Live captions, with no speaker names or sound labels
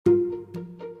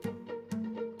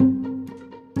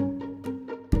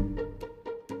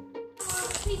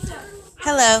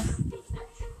Hello.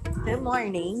 Good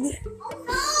morning.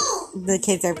 The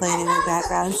kids are playing in the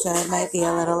background, so it might be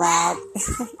a little loud.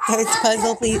 There's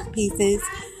puzzle pieces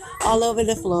all over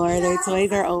the floor. Their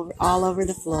toys are all over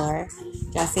the floor.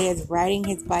 Jesse is riding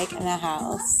his bike in the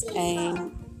house,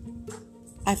 and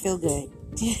I feel good.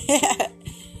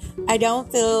 I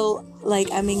don't feel like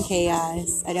I'm in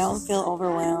chaos. I don't feel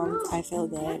overwhelmed. I feel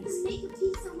good.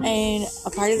 And a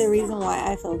part of the reason why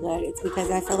I feel good is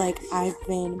because I feel like I've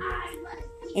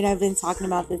been talking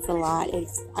about this a lot.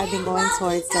 I've been going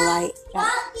towards the light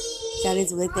that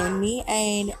is within me.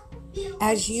 And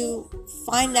as you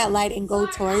find that light and go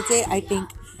towards it, I think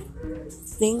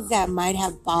things that might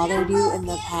have bothered you in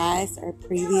the past or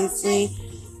previously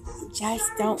just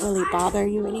don't really bother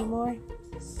you anymore.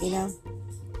 You know?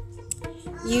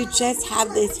 You just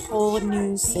have this whole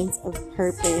new sense of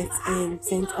purpose and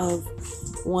sense of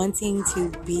wanting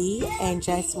to be and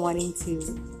just wanting to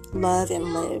love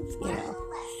and live, you know.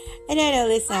 And I know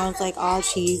this sounds like all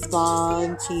cheeseball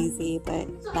and cheesy, but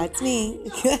that's me.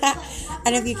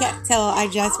 And if you can't tell, I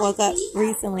just woke up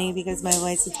recently because my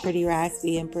voice is pretty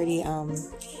raspy and pretty,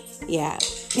 yeah.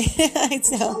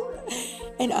 So,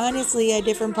 and honestly, at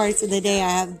different parts of the day, I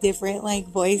have different,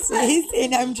 voices,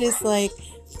 and I'm just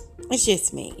it's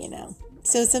just me, you know.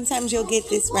 So sometimes you'll get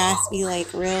this raspy,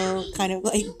 real kind of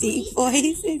deep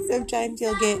voice, and sometimes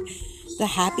you'll get the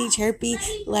happy, chirpy,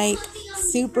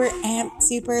 super amped,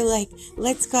 super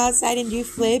let's go outside and do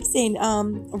flips and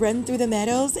run through the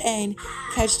meadows and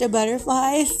catch the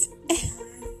butterflies.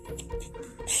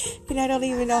 And I don't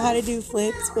even know how to do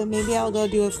flips, but maybe I'll go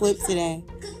do a flip today.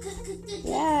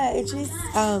 Yeah, it just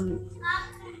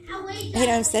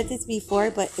I've said this before,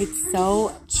 but it's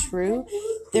so true.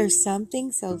 There's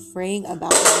something so freeing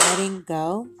about letting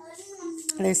go.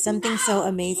 There's something so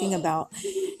amazing about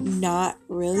not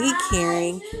really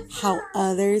caring how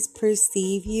others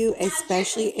perceive you,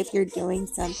 especially if you're doing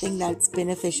something that's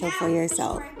beneficial for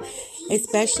yourself.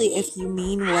 Especially if you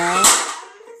mean well.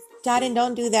 Jordan,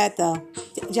 don't do that though.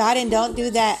 Jordan, don't do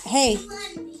that. Hey,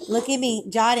 look at me.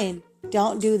 Jordan,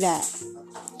 don't do that.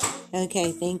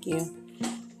 Okay, thank you.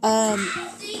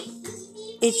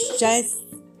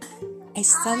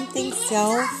 It's something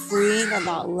so freeing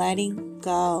about letting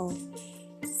go.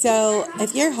 So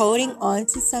if you're holding on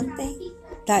to something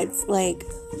that's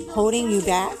holding you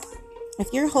back,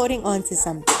 if you're holding on to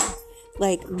something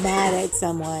mad at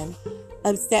someone,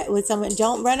 upset with someone,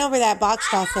 don't run over that box,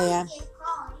 Josiah.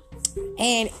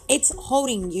 And it's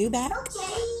holding you back.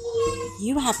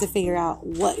 You have to figure out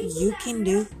what you can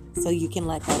do so you can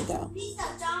let that go.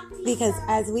 Because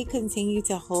as we continue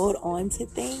to hold on to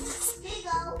things,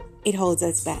 it holds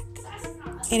us back.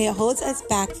 And it holds us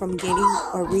back from getting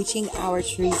or reaching our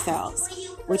true selves,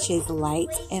 which is light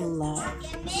and love.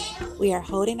 We are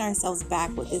holding ourselves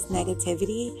back with this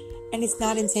negativity, and it's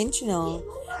not intentional.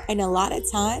 And a lot of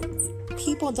times,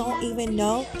 people don't even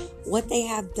know what they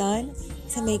have done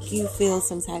to make you feel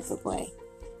some type of way.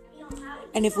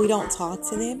 And if we don't talk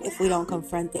to them, if we don't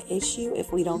confront the issue,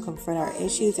 if we don't confront our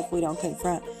issues, if we don't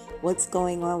confront what's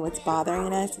going on, what's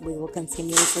bothering us, we will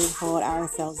continuously hold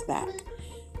ourselves back.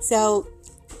 So,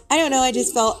 I don't know, I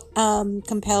just felt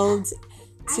compelled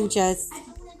to just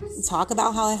talk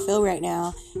about how I feel right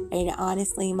now. And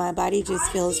honestly, my body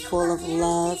just feels full of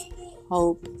love,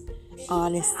 hope,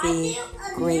 honesty,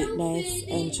 greatness,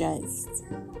 and just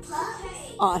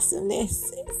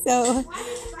awesomeness. So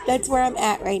that's where I'm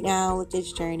at right now with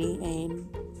this journey. And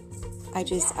I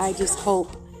just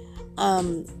hope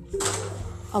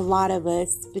a lot of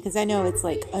us, because I know it's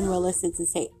unrealistic to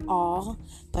say all,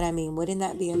 but I mean, wouldn't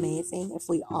that be amazing if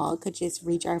we all could just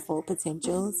reach our full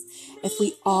potentials? If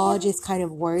we all just kind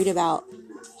of worried about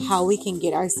how we can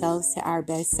get ourselves to our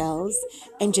best selves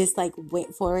and just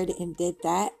went forward and did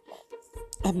that,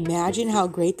 imagine how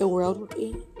great the world would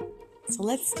be. So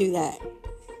let's do that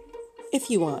if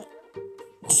you want.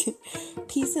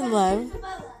 Peace and love.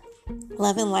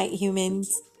 Love and light,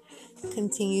 humans.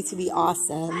 Continue to be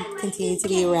awesome. Continue to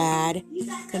be rad.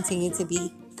 Continue to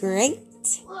be great.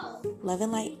 Love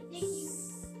and light.